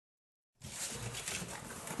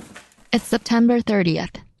It's September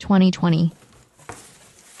 30th, 2020.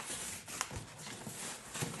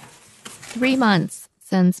 3 months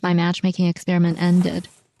since my matchmaking experiment ended.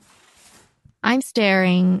 I'm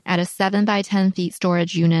staring at a 7 by 10 feet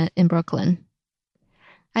storage unit in Brooklyn.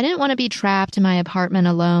 I didn't want to be trapped in my apartment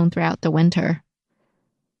alone throughout the winter,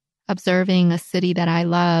 observing a city that I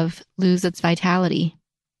love lose its vitality.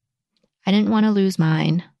 I didn't want to lose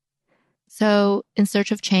mine. So, in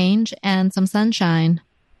search of change and some sunshine,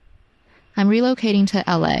 I'm relocating to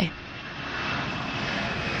LA.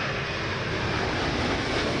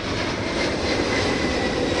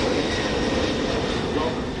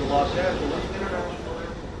 Welcome to Los Angeles International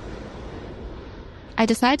Airport. I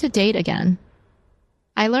decide to date again.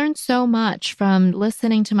 I learned so much from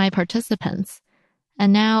listening to my participants,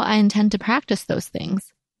 and now I intend to practice those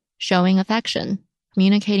things. Showing affection,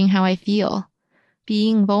 communicating how I feel,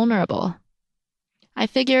 being vulnerable. I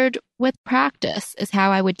figured with practice is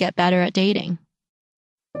how I would get better at dating.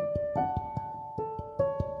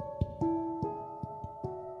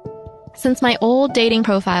 Since my old dating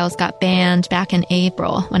profiles got banned back in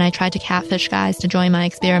April when I tried to catfish guys to join my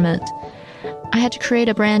experiment, I had to create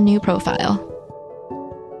a brand new profile.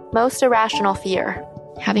 Most irrational fear,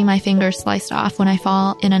 having my fingers sliced off when I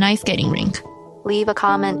fall in an ice skating rink. Leave a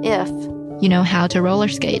comment if you know how to roller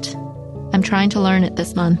skate. I'm trying to learn it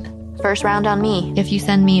this month. First round on me if you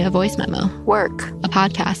send me a voice memo. Work, a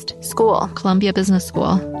podcast, school, Columbia Business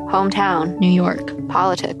School, hometown, New York,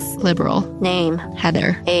 politics, liberal, name,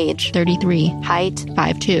 Heather, age, 33, height,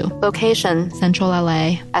 5'2", location, Central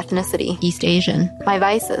LA, ethnicity, East Asian. My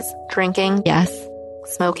vices, drinking, yes,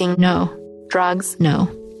 smoking, no, drugs, no.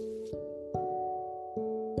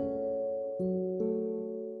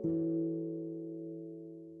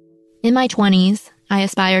 In my 20s, I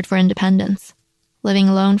aspired for independence. Living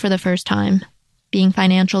alone for the first time, being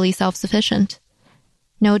financially self-sufficient.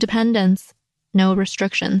 No dependents, no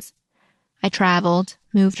restrictions. I traveled,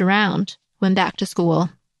 moved around, went back to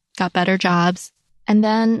school, got better jobs, and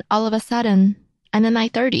then, all of a sudden, I'm in my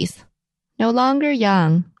 30s. No longer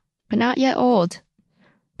young, but not yet old.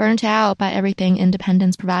 Burnt out by everything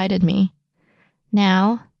independence provided me.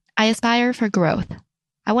 Now, I aspire for growth.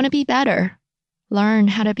 I want to be better. Learn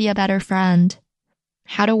how to be a better friend.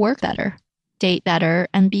 How to work better. Date better,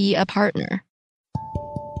 and be a partner.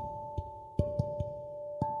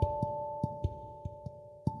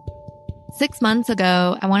 Six months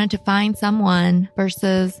ago, I wanted to find someone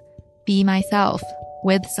versus be myself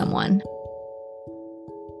with someone.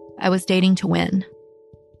 I was dating to win.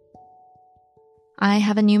 I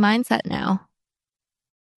have a new mindset now.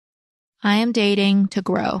 I am dating to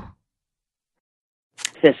grow.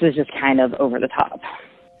 This was just kind of over the top.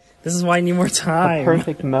 This is why I need more time. A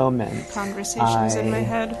perfect moment. Conversations in my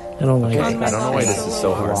head. I don't like it. I don't know why this is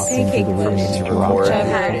so hard. Pancake for me to record. I've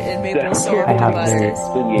had it. It made me so I have very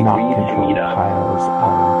busted. not controlled piles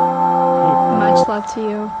of... Much love to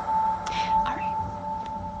you. All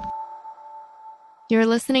right. You're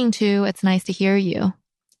listening to It's Nice to Hear You,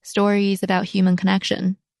 stories about human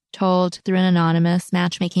connection, told through an anonymous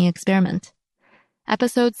matchmaking experiment.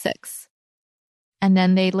 Episode 6. And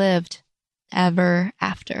then they lived ever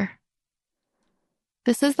after.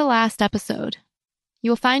 This is the last episode.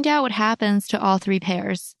 You will find out what happens to all 3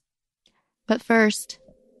 pairs. But first,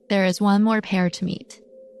 there is one more pair to meet.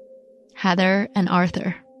 Heather and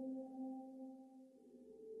Arthur.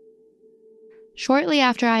 Shortly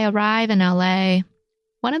after I arrive in LA,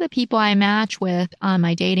 one of the people I match with on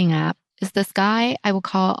my dating app is this guy I will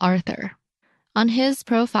call Arthur. On his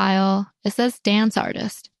profile, it says dance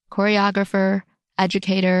artist, choreographer,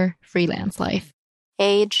 educator, freelance life.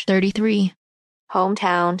 Age, 33.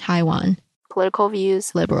 Hometown, Taiwan. Political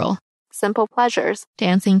views, liberal. Simple pleasures,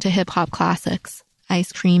 dancing to hip-hop classics,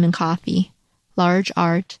 ice cream and coffee. Large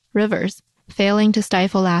art, rivers. Failing to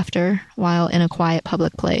stifle laughter while in a quiet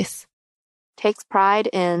public place. Takes pride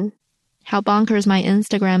in how bonkers my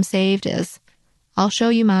Instagram saved is. I'll show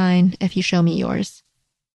you mine if you show me yours.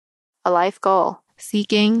 A life goal.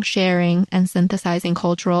 Seeking, sharing, and synthesizing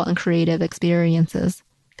cultural and creative experiences.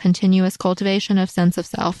 Continuous cultivation of sense of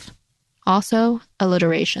self. Also,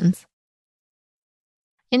 alliterations.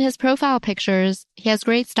 In his profile pictures, he has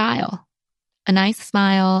great style. A nice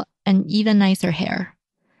smile and even nicer hair.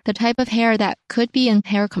 The type of hair that could be in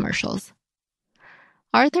hair commercials.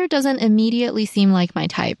 Arthur doesn't immediately seem like my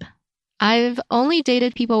type. I've only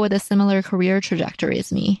dated people with a similar career trajectory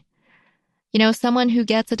as me. You know, someone who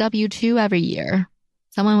gets a W-2 every year.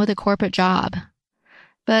 Someone with a corporate job.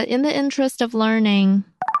 But in the interest of learning,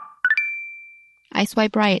 I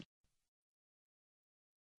swipe right.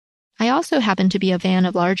 I also happen to be a fan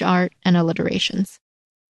of large art and alliterations.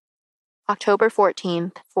 October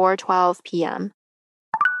 14th, 4:12 p.m.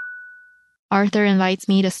 Arthur invites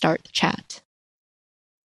me to start the chat.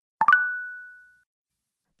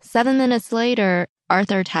 7 minutes later,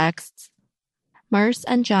 Arthur texts, Merce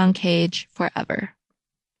and John Cage forever.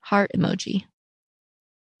 Heart emoji.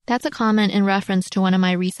 That's a comment in reference to one of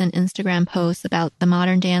my recent Instagram posts about the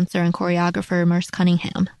modern dancer and choreographer Merce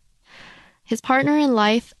Cunningham. His partner in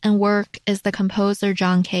life and work is the composer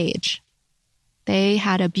John Cage. They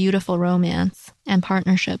had a beautiful romance and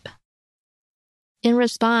partnership. In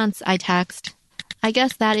response, I text, I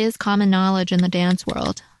guess that is common knowledge in the dance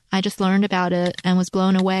world. I just learned about it and was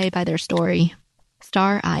blown away by their story.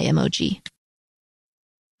 Star eye emoji.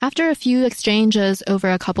 After a few exchanges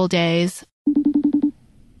over a couple days,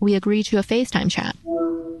 we agree to a FaceTime chat.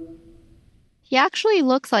 He actually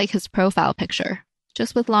looks like his profile picture,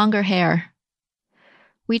 just with longer hair.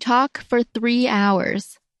 We talk for 3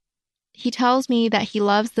 hours. He tells me that he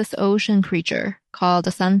loves this ocean creature called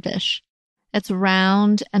a sunfish. It's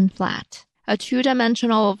round and flat, a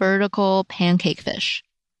 2-dimensional vertical pancake fish.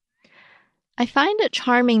 I find it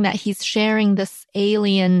charming that he's sharing this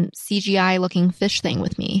alien CGI-looking fish thing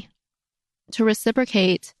with me. To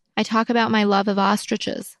reciprocate, I talk about my love of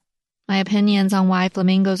ostriches, my opinions on why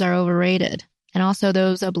flamingos are overrated, and also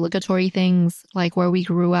those obligatory things like where we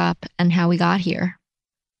grew up and how we got here.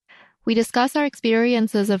 We discuss our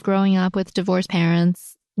experiences of growing up with divorced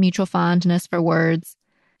parents, mutual fondness for words,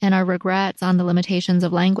 and our regrets on the limitations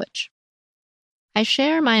of language. I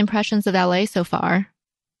share my impressions of LA so far.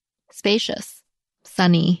 Spacious,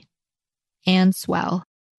 sunny, and swell.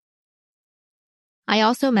 I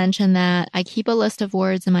also mention that I keep a list of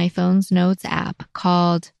words in my phone's notes app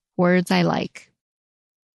called Words I Like.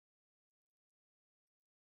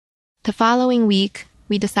 The following week,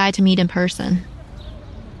 we decide to meet in person.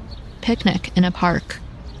 Picnic in a park.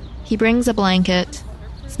 He brings a blanket,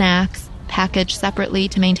 snacks, packaged separately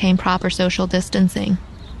to maintain proper social distancing.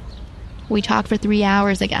 We talk for 3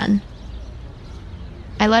 hours again.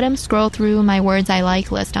 I let him scroll through my words I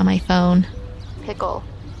like list on my phone. Pickle,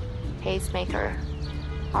 pacemaker,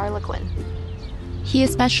 harlequin. He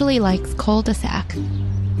especially likes cul-de-sac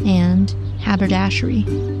and haberdashery.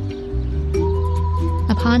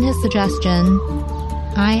 Upon his suggestion,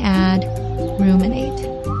 I add ruminate.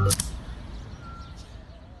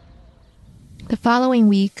 The following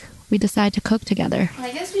week, we decide to cook together. Well,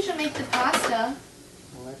 I guess we should make the pasta.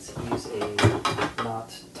 Let's use a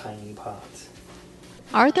not tiny pot.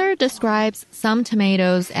 Arthur describes some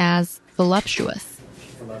tomatoes as voluptuous.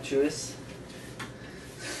 Voluptuous?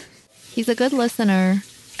 He's a good listener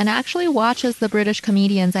and actually watches the British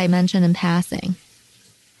comedians I mentioned in passing.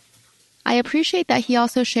 I appreciate that he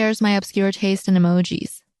also shares my obscure taste in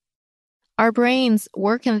emojis. Our brains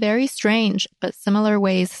work in very strange but similar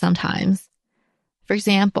ways sometimes. For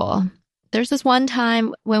example, there's this one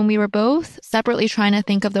time when we were both separately trying to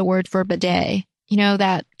think of the word for bidet. You know,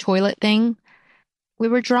 that toilet thing? We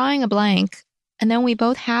were drawing a blank, and then we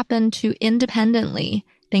both happened to independently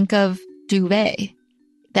think of duvet,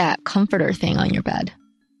 that comforter thing on your bed.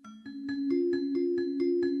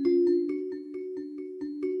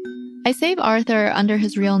 I save Arthur under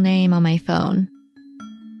his real name on my phone.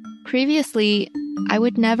 Previously, I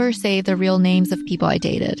would never save the real names of people I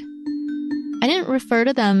dated. I didn't refer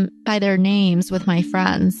to them by their names with my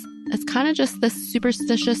friends. It's kind of just this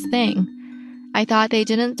superstitious thing. I thought they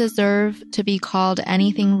didn't deserve to be called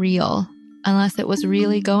anything real unless it was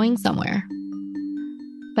really going somewhere.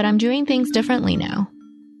 But I'm doing things differently now.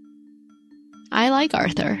 I like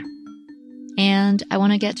Arthur, and I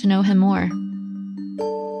want to get to know him more.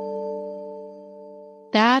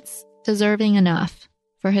 That's deserving enough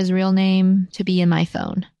for his real name to be in my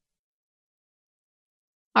phone.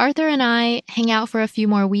 Arthur and I hang out for a few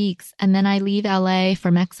more weeks, and then I leave LA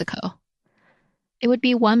for Mexico. It would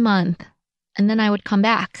be 1 month, and then I would come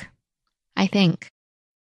back, I think.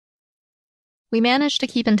 We managed to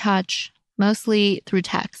keep in touch, mostly through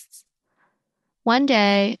texts. One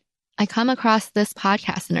day, I come across this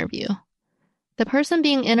podcast interview. The person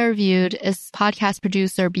being interviewed is podcast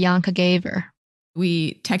producer Bianca Gaver.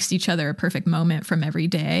 We text each other a perfect moment from every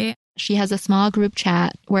day. She has a small group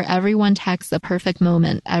chat where everyone texts a perfect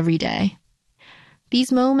moment every day.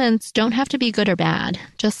 These moments don't have to be good or bad,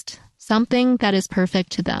 just something that is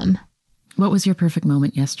perfect to them. What was your perfect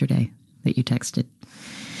moment yesterday that you texted?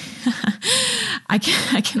 I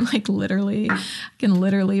can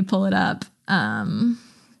literally pull it up.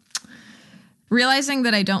 Realizing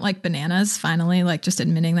that I don't like bananas, finally, like just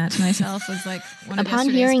admitting that to myself was like one of Upon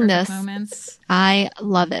yesterday's hearing perfect this, moments. I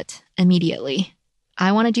love it immediately.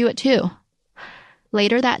 I want to do it too.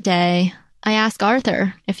 Later that day, I asked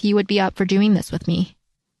Arthur if he would be up for doing this with me.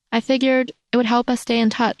 I figured it would help us stay in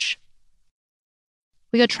touch.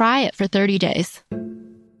 We could try it for 30 days.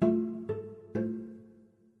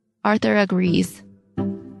 Arthur agrees.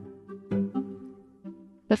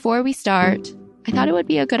 Before we start, I thought it would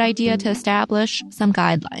be a good idea to establish some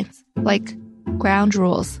guidelines, like ground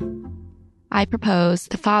rules. I propose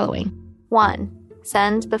the following. 1.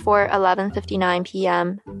 Send before 11:59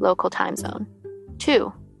 p.m. local time zone.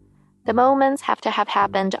 2. The moments have to have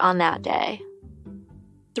happened on that day.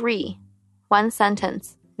 3. 1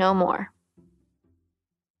 sentence, no more.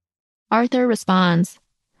 Arthur responds,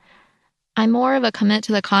 I'm more of a commit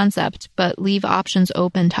to the concept, but leave options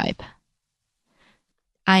open type.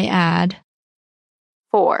 I add,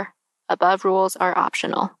 4. Above rules are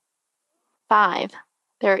optional. 5.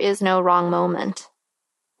 There is no wrong moment.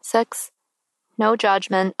 6. No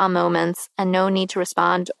judgment on moments and no need to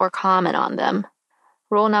respond or comment on them.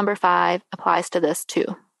 Rule number 5 applies to this too.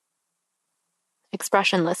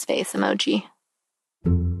 Expressionless face emoji.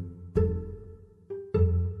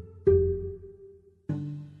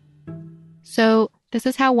 So, this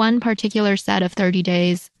is how one particular set of 30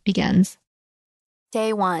 days begins.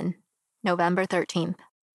 Day 1, November 13th.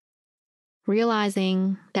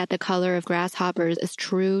 Realizing that the color of grasshoppers is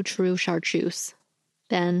true chartreuse.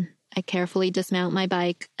 Then, I carefully dismount my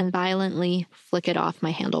bike and violently flick it off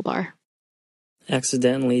my handlebar.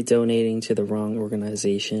 Accidentally donating to the wrong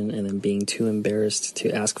organization and then being too embarrassed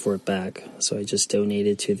to ask for it back, so I just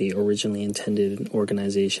donated to the originally intended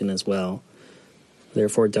organization as well,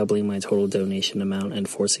 therefore doubling my total donation amount and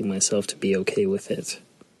forcing myself to be okay with it.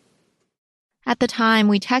 At the time,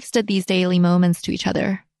 we texted these daily moments to each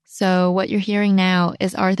other, so what you're hearing now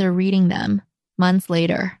is Arthur reading them months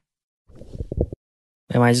later.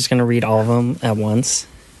 Am I just going to read all of them at once?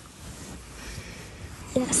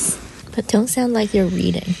 Yes, but don't sound like you're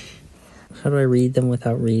reading. How do I read them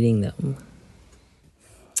without reading them?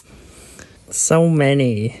 So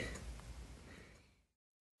many.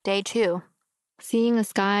 Day 2. Seeing a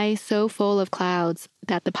sky so full of clouds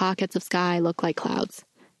that the pockets of sky look like clouds.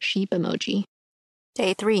 Sheep emoji.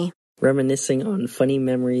 Day 3. Reminiscing on funny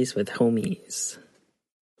memories with homies.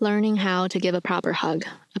 Learning how to give a proper hug.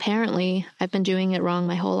 Apparently, I've been doing it wrong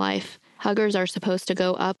my whole life. Huggers are supposed to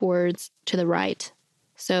go upwards to the right,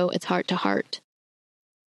 so it's heart to heart.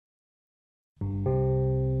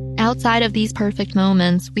 Outside of these perfect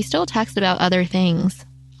moments, we still text about other things.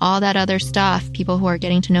 All that other stuff people who are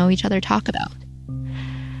getting to know each other talk about.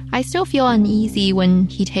 I still feel uneasy when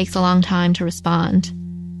he takes a long time to respond.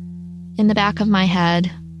 In the back of my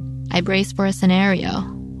head, I brace for a scenario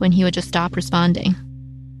when he would just stop responding.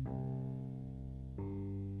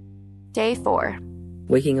 Day 4.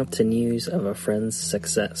 Waking up to news of a friend's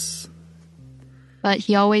success. But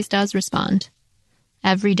he always does respond.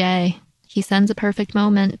 Every day, he sends a perfect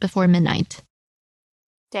moment before midnight.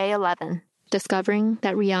 Day 11. Discovering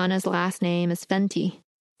that Rihanna's last name is Fenty.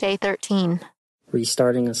 Day 13.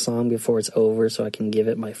 Restarting a song before it's over so I can give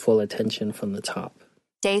it my full attention from the top.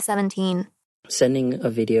 Day 17. Sending a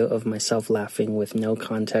video of myself laughing with no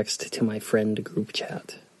context to my friend group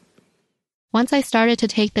chat. Once I started to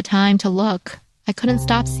take the time to look, I couldn't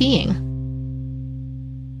stop seeing.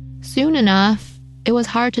 Soon enough, it was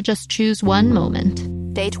hard to just choose one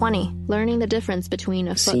moment. Day 20. Learning the difference between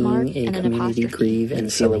a footmark Seeing a and an community apostrophe. grieve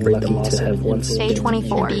and feeling lucky to have once Day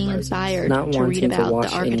 24. Being inspired not to read wanting to about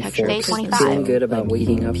watch the any architecture. Day forks, 25. feeling good about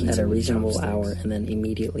waking up at a reasonable hour and then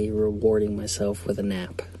immediately rewarding myself with a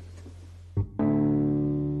nap.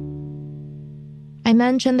 I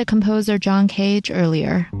mentioned the composer John Cage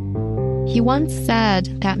earlier. He once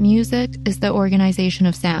said that music is the organization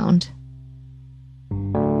of sound.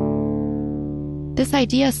 This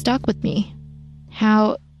idea stuck with me.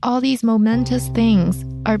 How all these momentous things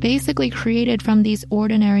are basically created from these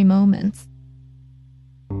ordinary moments.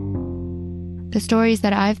 The stories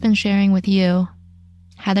that I've been sharing with you,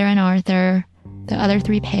 Heather and Arthur, the other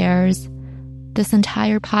 3 pairs, this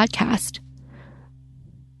entire podcast,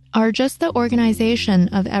 are just the organization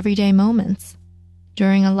of everyday moments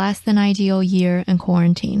during a less than ideal year in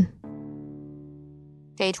quarantine.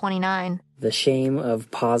 Day 29. The shame of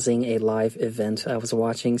pausing a live event I was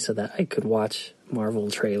watching so that I could watch Marvel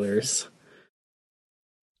trailers.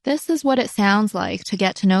 This is what it sounds like to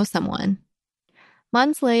get to know someone.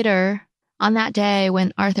 Months later, on that day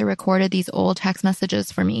when Arthur recorded these old text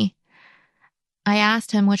messages for me, I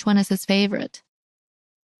asked him which one is his favorite.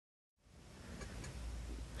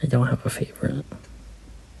 I don't have a favorite.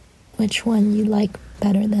 Which one you like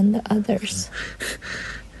better than the others?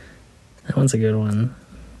 That one's a good one.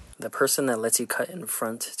 The person that lets you cut in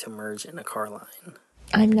front to merge in a car line.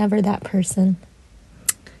 I'm never that person.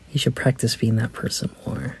 You should practice being that person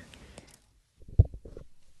more.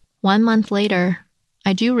 1 month later,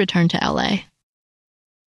 I do return to LA.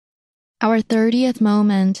 Our 30th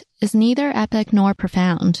moment is neither epic nor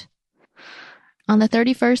profound. On the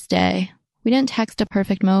 31st day, we didn't text a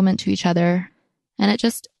perfect moment to each other, and it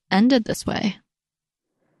just ended this way.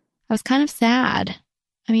 I was kind of sad.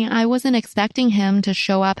 I mean, I wasn't expecting him to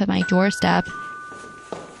show up at my doorstep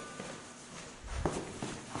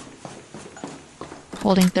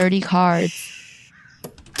holding 30 cards.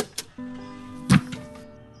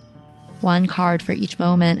 1 card for each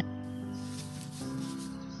moment.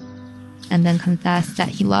 And then confess that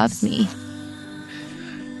he loves me.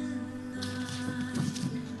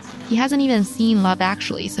 He hasn't even seen Love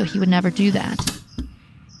Actually, so he would never do that.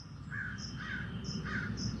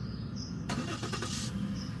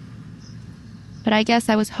 But I guess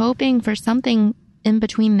I was hoping for something in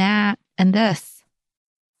between that and this.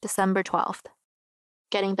 December 12th.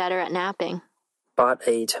 Getting better at napping. Bought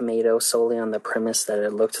a tomato solely on the premise that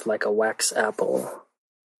it looked like a wax apple.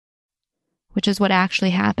 Which is what actually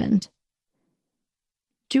happened.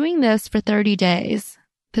 Doing this for 30 days,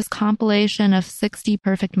 this compilation of 60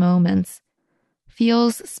 perfect moments,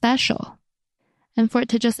 feels special. And for it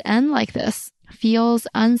to just end like this feels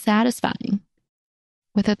unsatisfying.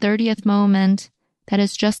 With a 30th moment that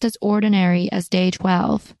is just as ordinary as day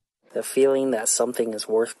 12. The feeling that something is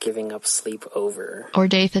worth giving up sleep over. Or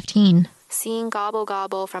day 15. Seeing gobble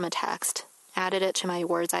gobble from a text. Added it to my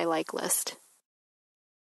words I like list.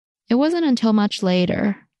 It wasn't until much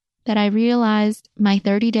later that I realized my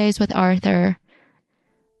 30 days with Arthur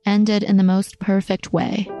ended in the most perfect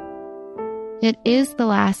way. It is the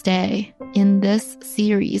last day in this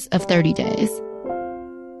series of 30 days.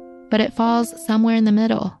 But it falls somewhere in the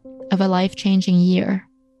middle of a life-changing year.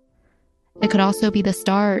 It could also be the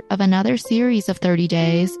start of another series of 30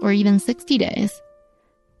 days or even 60 days.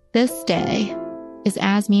 This day is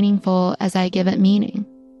as meaningful as I give it meaning.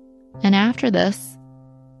 And after this,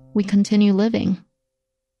 we continue living.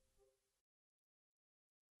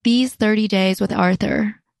 These 30 days with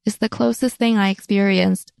Arthur is the closest thing I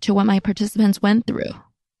experienced to what my participants went through.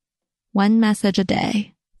 1 message a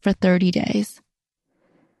day for 30 days.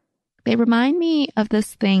 They remind me of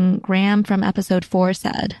this thing Graham from episode 4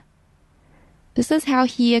 said. This is how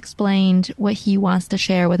he explained what he wants to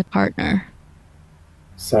share with a partner.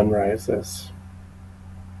 Sun rises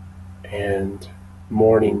and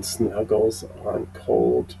morning snuggles on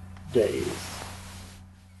cold days.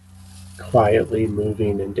 Quietly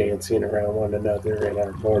moving and dancing around one another in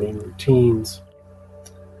our morning routines.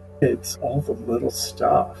 It's all the little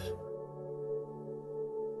stuff.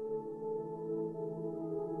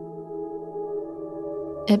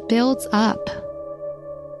 It builds up.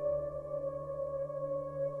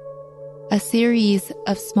 A series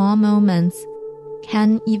of small moments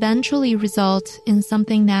can eventually result in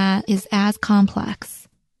something that is as complex,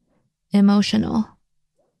 emotional,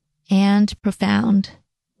 and profound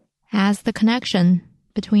as the connection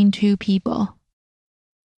between 2 people.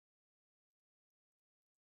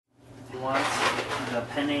 Do you want the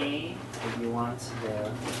penne or do you want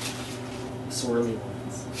the swirly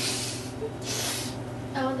ones?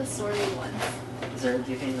 I want the swirly ones. Do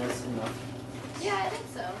you think that's enough? Yeah, I think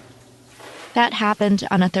so. That happened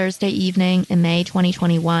on a Thursday evening in May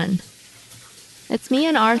 2021. It's me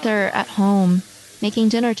and Arthur at home making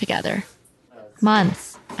dinner together,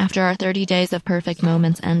 months after our 30 days of perfect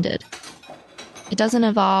moments ended. It doesn't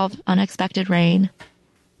involve unexpected rain,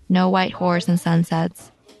 no white horse and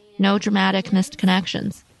sunsets, no dramatic missed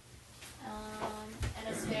connections.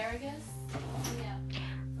 And asparagus? Yeah.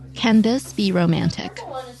 Can this be romantic? The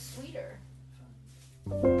one is sweeter.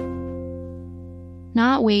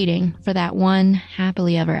 Not waiting for that one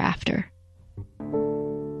happily ever after.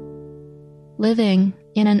 Living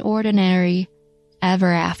in an ordinary ever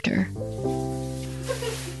after.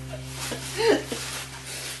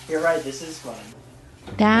 You're right, this is fun.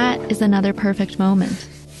 That is another perfect moment.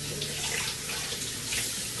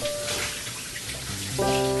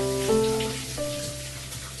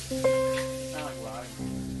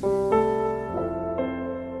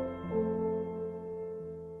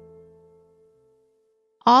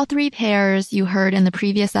 All 3 pairs you heard in the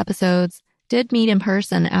previous episodes did meet in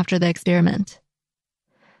person after the experiment.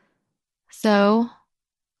 So,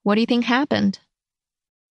 what do you think happened?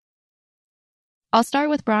 I'll start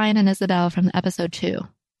with Brian and Isabel from episode 2.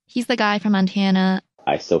 He's the guy from Montana.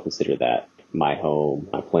 I still consider that my home.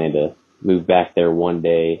 I plan to move back there one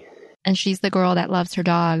day. And she's the girl that loves her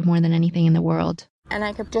dog more than anything in the world. And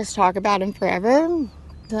I could just talk about him forever.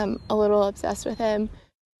 I'm a little obsessed with him.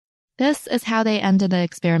 This is how they ended the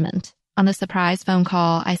experiment on the surprise phone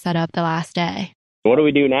call I set up the last day. What do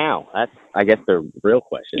we do now? That's, I guess, the real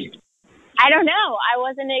question. I don't know. I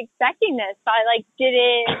wasn't expecting this, so I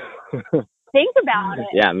didn't think about it.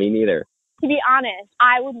 Yeah, me neither. To be honest,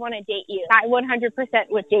 I would want to date you. I 100%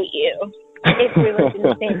 would date you if we lived in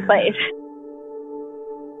the same place.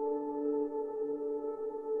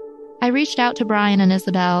 I reached out to Brian and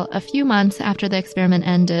Isabel a few months after the experiment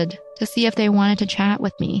ended to see if they wanted to chat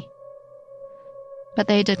with me. But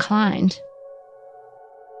they declined.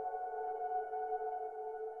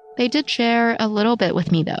 They did share a little bit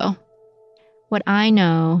with me, though. What I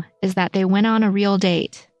know is that they went on a real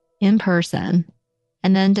date, in person,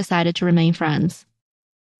 and then decided to remain friends.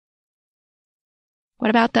 What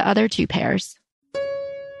about the other two pairs?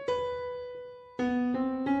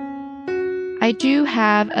 I do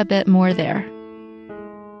have a bit more there.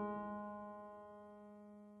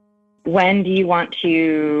 When do you want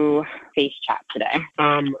to face chat today?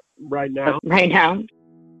 Right now. Right now?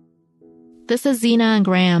 This is Zena and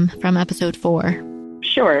Graham from episode 4.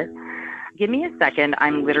 Sure. Give me a second.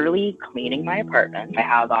 I'm literally cleaning my apartment. I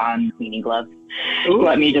have on cleaning gloves. Ooh.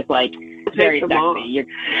 Let me just very sexy.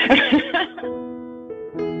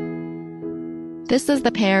 This is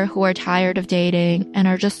the pair who are tired of dating and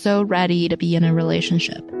are just so ready to be in a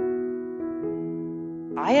relationship.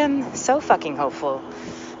 I am so fucking hopeful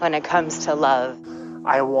when it comes to love.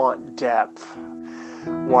 I want depth.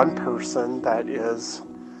 One person that is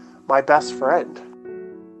my best friend.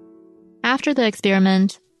 After the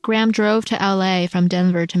experiment, Graham drove to LA from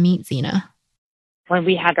Denver to meet Zena. When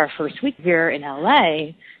we had our first week here in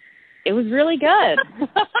LA, it was really good.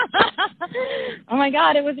 Oh my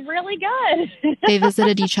God, it was really good. They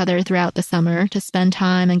visited each other throughout the summer to spend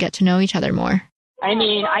time and get to know each other more. I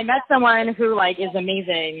mean, I met someone who is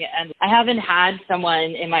amazing, and I haven't had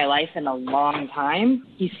someone in my life in a long time.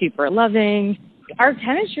 He's super loving. Our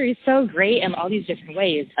chemistry is so great in all these different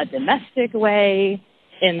ways. A domestic way,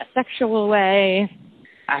 in a sexual way.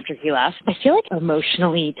 After he left, I feel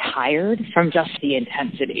emotionally tired from just the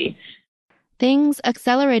intensity. Things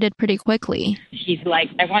accelerated pretty quickly. He's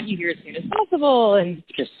I want you here as soon as possible, and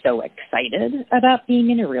just so excited about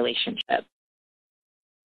being in a relationship.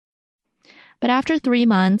 But after 3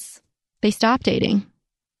 months, they stopped dating.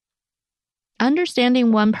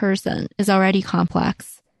 Understanding one person is already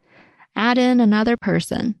complex. Add in another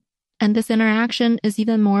person, and this interaction is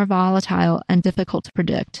even more volatile and difficult to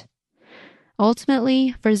predict.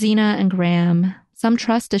 Ultimately, for Zena and Graham, some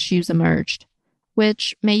trust issues emerged,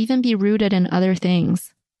 which may even be rooted in other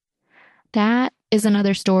things. That is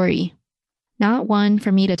another story. Not one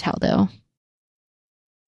for me to tell, though.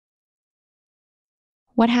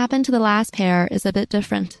 What happened to the last pair is a bit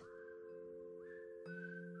different.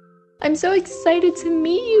 I'm so excited to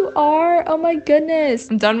meet you, R. Oh my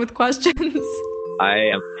goodness. I'm done with questions. I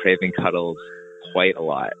am craving cuddles quite a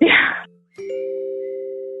lot.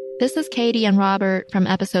 This is Katie and Robert from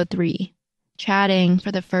episode 3, chatting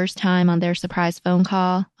for the first time on their surprise phone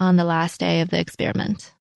call on the last day of the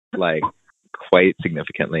experiment. Quite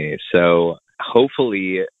significantly. So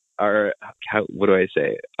hopefully our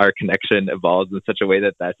connection evolves in such a way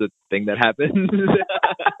that that's a thing that happens.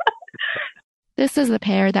 This is the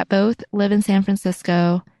pair that both live in San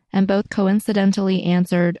Francisco and both coincidentally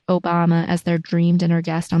answered Obama as their dream dinner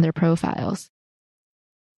guest on their profiles.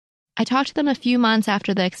 I talked to them a few months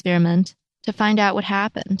after the experiment to find out what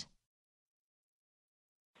happened.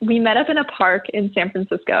 We met up in a park in San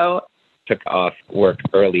Francisco. Took off work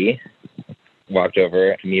early, walked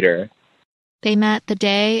over to meet her. They met the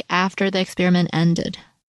day after the experiment ended.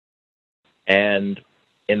 And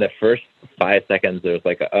in the first 5 seconds, there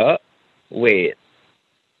was wait,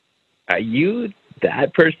 are you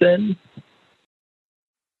that person?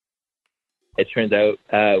 It turns out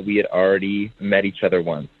we had already met each other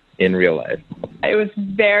once in real life. It was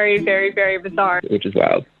very, very, very bizarre. Which is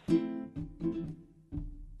wild.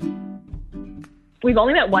 We've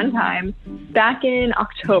only met one time, back in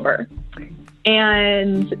October.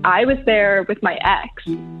 And I was there with my ex.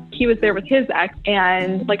 He was there with his ex,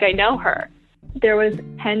 and I know her. There was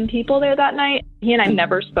 10 people there that night. He and I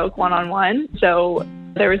never spoke one-on-one, so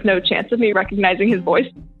there was no chance of me recognizing his voice.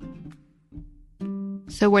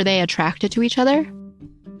 So were they attracted to each other?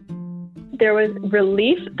 There was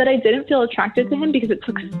relief that I didn't feel attracted to him because it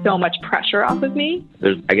took so much pressure off of me.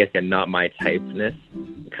 There's, I guess, a not my typeness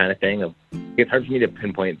kind of thing. It's hard for me to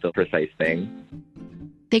pinpoint the precise thing.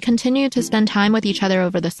 They continued to spend time with each other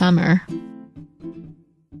over the summer.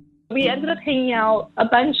 We ended up hanging out a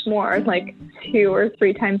bunch more, 2 or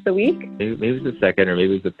 3 times a week. Maybe it was the second or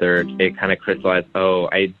maybe it was the third. It kind of crystallized,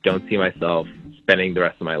 I don't see myself spending the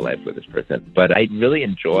rest of my life with this person. But I really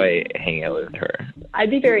enjoy hanging out with her. I'd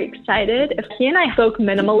be very excited if he and I spoke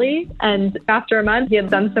minimally, and after a month, he had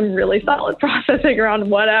done some really solid processing around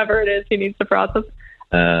whatever it is he needs to process.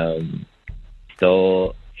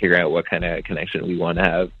 Still figure out what kind of connection we want to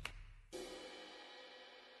have.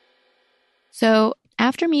 So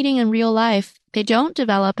after meeting in real life, they don't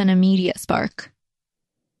develop an immediate spark.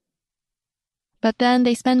 But then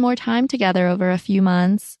they spend more time together over a few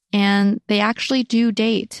months, and they actually do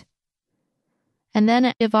date. And then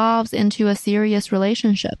it evolves into a serious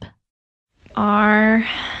relationship. And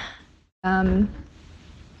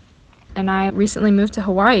I recently moved to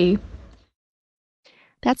Hawaii.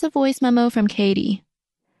 That's a voice memo from Katie.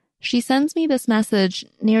 She sends me this message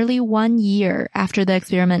nearly 1 year after the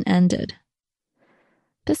experiment ended.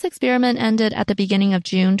 This experiment ended at the beginning of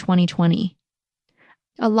June 2020.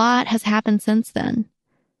 A lot has happened since then,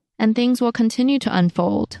 and things will continue to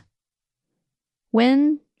unfold.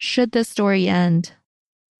 When should this story end?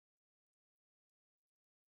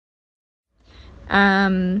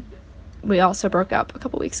 We also broke up a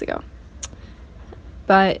couple weeks ago.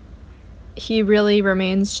 But he really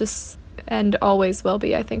remains just, and always will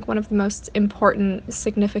be, I think, one of the most important,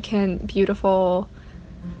 significant, beautiful,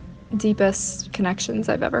 deepest connections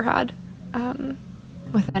I've ever had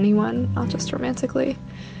with anyone, not just romantically.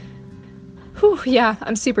 Whew, yeah,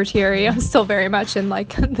 I'm super teary. I'm still very much in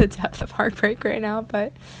like the depth of heartbreak right now,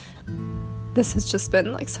 but this has just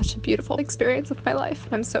been like such a beautiful experience of my life.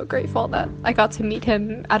 I'm so grateful that I got to meet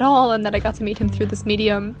him at all, and that I got to meet him through this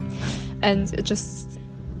medium. And it just,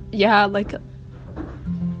 yeah, like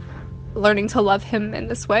learning to love him in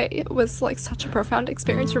this way, it was like such a profound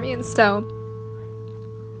experience for me. And so,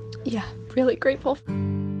 yeah, really grateful.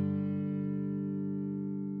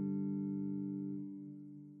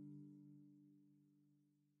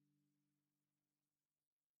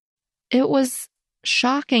 It was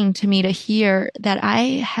shocking to me to hear that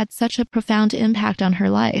I had such a profound impact on her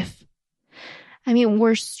life. I mean,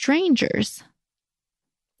 we're strangers.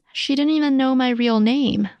 She didn't even know my real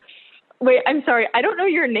name. Wait, I'm sorry. I don't know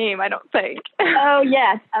your name, I don't think. Oh,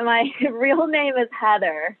 yes. My real name is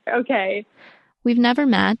Heather. Okay. We've never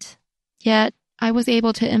met, yet I was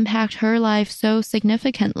able to impact her life so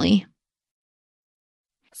significantly.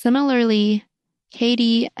 Similarly,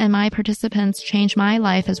 Katie and my participants changed my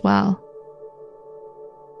life as well.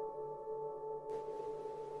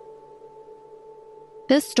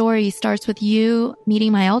 This story starts with you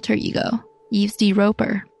meeting my alter ego, Yves D.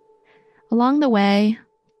 Roper. Along the way,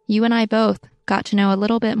 you and I both got to know a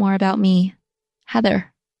little bit more about me,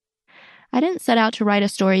 Heather. I didn't set out to write a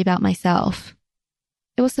story about myself.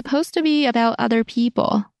 It was supposed to be about other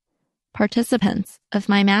people, participants of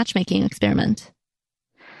my matchmaking experiment.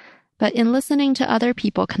 But in listening to other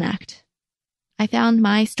people connect, I found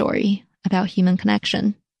my story about human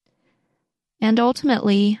connection. And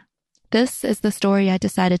ultimately, this is the story I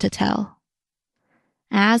decided to tell.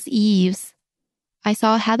 As Yves, I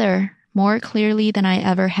saw Heather more clearly than I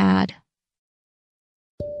ever had.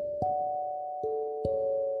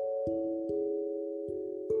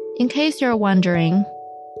 In case you're wondering,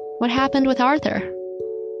 what happened with Arthur?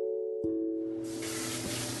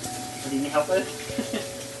 Do you need help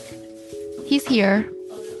with? He's here.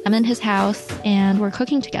 I'm in his house, and we're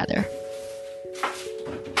cooking together.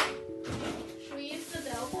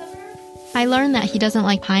 I learned that he doesn't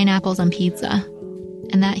like pineapples on pizza,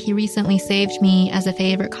 and that he recently saved me as a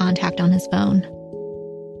favorite contact on his phone.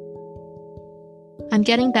 I'm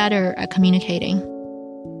getting better at communicating,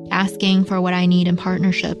 asking for what I need in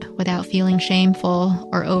partnership without feeling shameful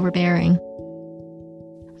or overbearing.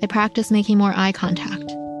 I practice making more eye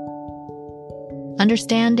contact,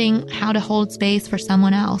 understanding how to hold space for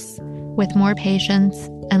someone else with more patience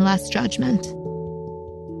and less judgment.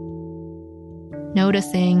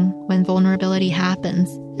 Noticing when vulnerability happens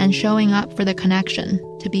and showing up for the connection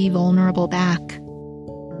to be vulnerable back.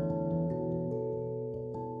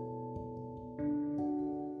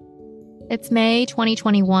 It's May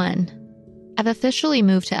 2021. I've officially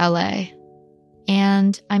moved to LA,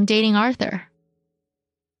 and I'm dating Arthur.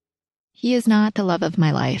 He is not the love of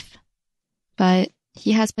my life, but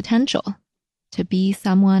he has potential to be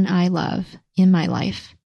someone I love in my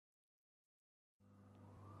life.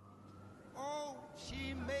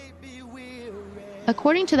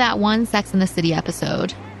 According to that one Sex and the City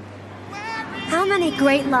episode, how many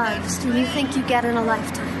great loves do you think you get in a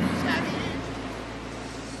lifetime?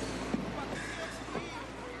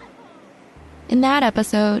 In that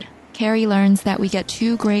episode, Carrie learns that we get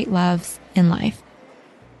 2 great loves in life.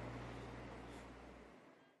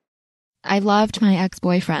 I loved my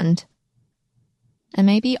ex-boyfriend, and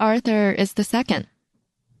maybe Arthur is the second.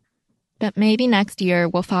 But maybe next year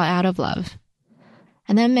we'll fall out of love.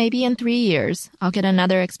 And then maybe in 3 years, I'll get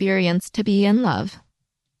another experience to be in love.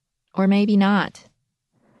 Or maybe not.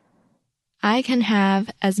 I can have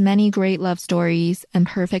as many great love stories and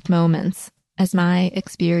perfect moments as my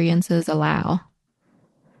experiences allow.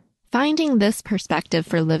 Finding this perspective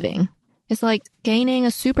for living is like gaining a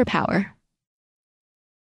superpower.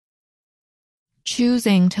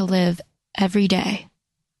 Choosing to live every day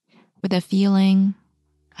with a feeling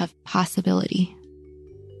of possibility.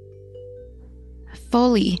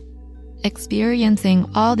 Fully experiencing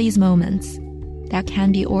all these moments that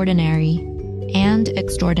can be ordinary and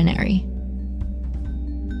extraordinary.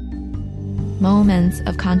 Moments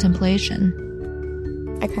of contemplation.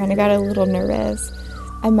 I kind of got a little nervous.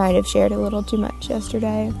 I might have shared a little too much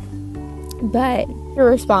yesterday. But your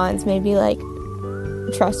response made me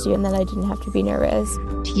trust you and that I didn't have to be nervous.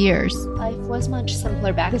 Tears. Life was much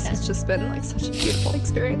simpler back then. This has just been such a beautiful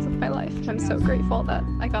experience of my life. I'm so grateful that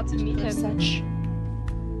I got to meet him. Such a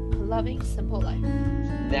loving, simple life.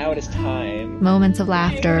 Now it is time. Moments of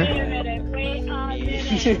laughter. Wait a minute.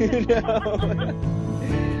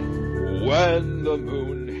 When the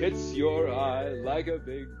moon hits your eye like a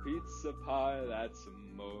big pizza pie, that's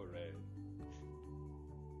amore.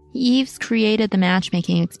 Eves created the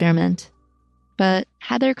matchmaking experiment, but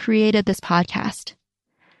Heather created this podcast.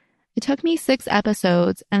 It took me 6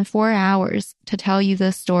 episodes and 4 hours to tell you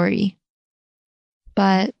this story.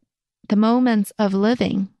 But the moments of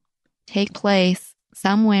living take place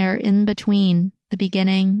somewhere in between the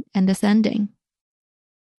beginning and this ending.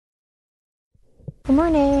 Good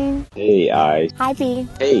morning. Hey, I. Hi, B.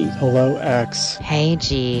 Hey. Hello, X. Hey,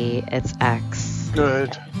 G, it's X.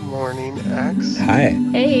 Good morning, X. Hi.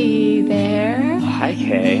 Hey there. Hi,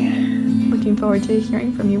 Kay. Looking forward to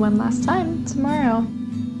hearing from you one last time tomorrow.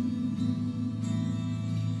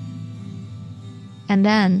 And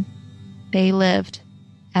then they lived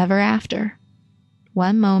ever after,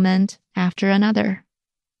 one moment after another.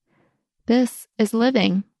 This is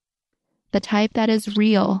living, the type that is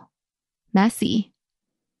real, messy,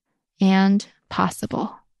 and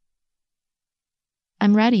possible.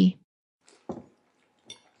 I'm ready.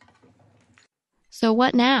 So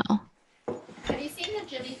what now? Have you seen the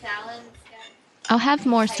Jimmy Fallon sketch? I'll have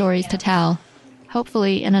more stories to tell,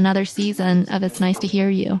 hopefully in another season of It's Nice to Hear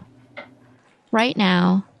You. Right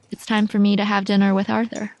now, it's time for me to have dinner with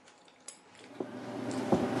Arthur.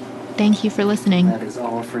 Thank you for listening. That is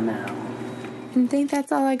all for now. I think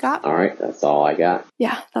that's all I got. All right, that's all I got.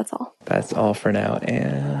 Yeah, that's all. That's all for now,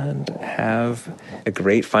 and have a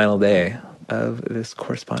great final day of this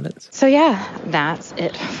correspondence. So yeah, that's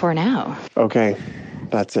it for now. Okay,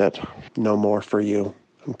 that's it. No more for you.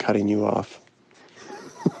 I'm cutting you off.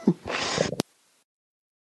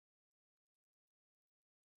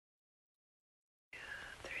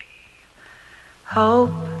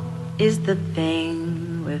 Hope is the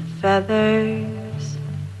thing with feathers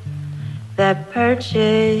that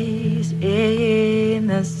perches in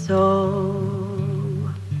the soul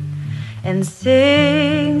and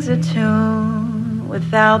sings a tune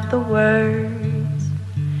without the words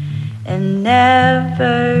and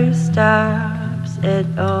never stops at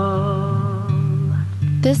all.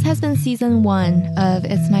 This has been season 1 of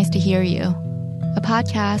It's Nice to Hear You, a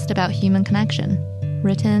podcast about human connection,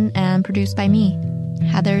 written and produced by me,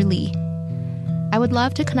 Heather Lee. I would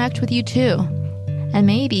love to connect with you too, and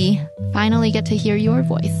maybe finally get to hear your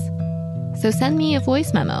voice. So send me a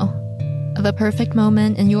voice memo of a perfect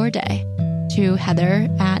moment in your day to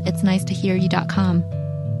heather@itsnicetohearyou.com.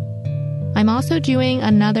 I'm also doing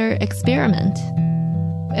another experiment.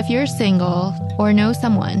 If you're single or know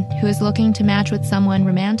someone who is looking to match with someone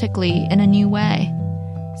romantically in a new way,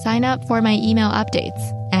 sign up for my email updates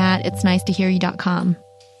at itsnicetohearyou.com.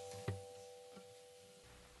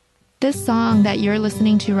 This song that you're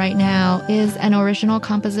listening to right now is an original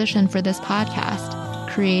composition for this podcast,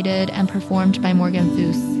 created and performed by Morgan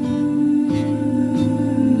Foose.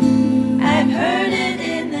 I've heard it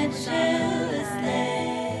in the chillest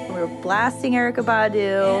day. We were blasting Erykah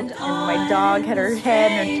Badu, and my dog had her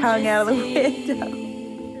head and her tongue out of the window.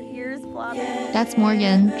 Her ears flopping. That's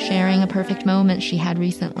Morgan sharing a perfect moment she had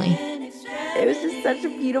recently. It was just such a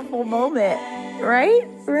beautiful moment, right?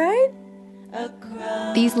 Right?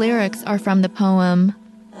 These lyrics are from the poem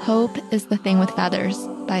Hope is the Thing with Feathers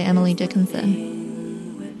by Emily Dickinson.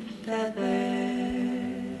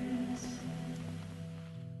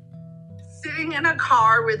 Sitting in a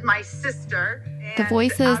car with my sister. The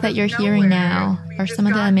voices that you're hearing now are some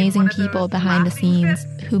of the amazing people behind the scenes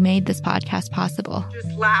who made this podcast possible.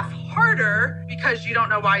 Just laugh harder because you don't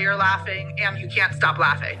know why you're laughing and you can't stop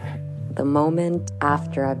laughing. The moment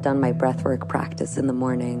after I've done my breathwork practice in the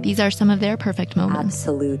morning. These are some of their perfect moments.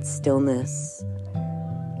 Absolute stillness.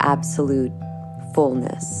 Absolute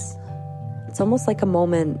fullness. It's almost like a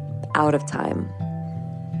moment out of time.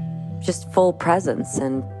 Just full presence,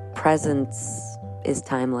 and presence is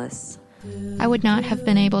timeless. I would not have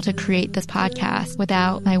been able to create this podcast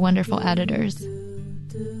without my wonderful editors.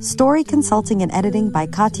 Story consulting and editing by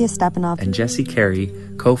Katya Stepanov and Jesse Carey,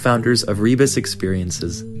 co-founders of Rebus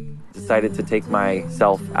Experiences. Decided to take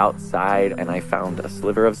myself outside, and I found a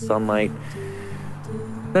sliver of sunlight.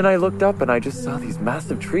 Then I looked up and I just saw these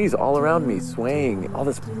massive trees all around me swaying, all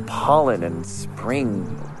this pollen and spring.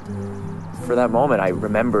 For that moment, I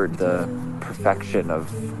remembered the perfection of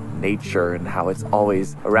nature and how it's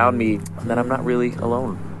always around me, and that I'm not really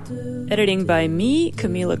alone. Editing by me,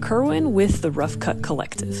 Camila Kerwin, with the Rough Cut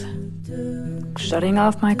Collective. Shutting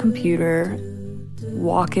off my computer,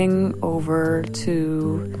 walking over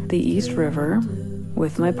to the East River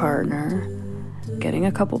with my partner, getting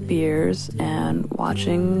a couple beers, and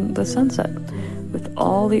watching the sunset with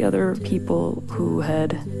all the other people who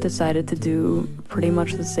had decided to do pretty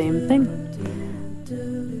much the same thing.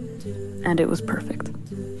 And it was perfect.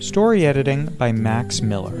 Story editing by Max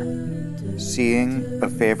Miller. Seeing a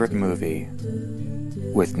favorite movie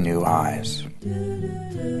with new eyes.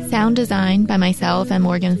 Sound design by myself and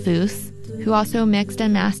Morgan Foose, who also mixed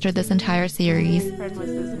and mastered this entire series. My friend was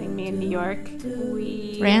visiting me in New York.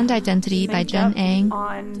 We Brand identity by Jen Ang.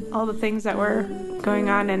 On all the things that were going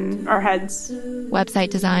on in our heads. Website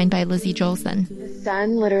design by Lizzie Jolson. The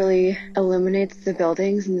sun literally illuminates the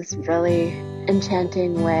buildings in this really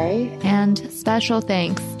enchanting way. And special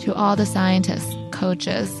thanks to all the scientists,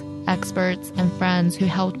 coaches, experts, and friends who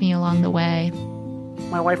helped me along the way.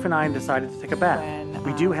 My wife and I decided to take a bath.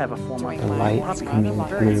 We do have a 4-month The lights coming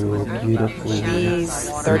through beautifully. These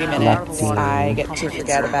 30 minutes, I get to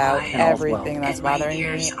forget about everything that's bothering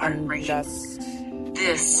me and just...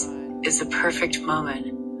 This is the perfect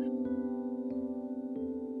moment.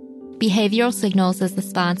 Behavioral Signals is the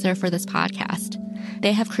sponsor for this podcast.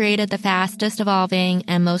 They have created the fastest evolving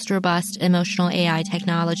and most robust emotional AI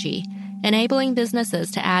technology, enabling businesses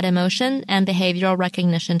to add emotion and behavioral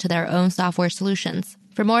recognition to their own software solutions.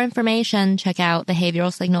 For more information, check out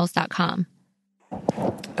behavioralsignals.com.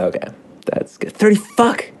 Okay, that's good. 30,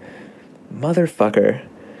 fuck! Motherfucker.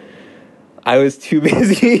 I was too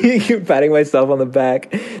busy patting myself on the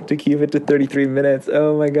back to keep it to 33 minutes.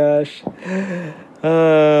 Oh my gosh.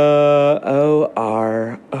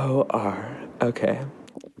 O-R. Okay.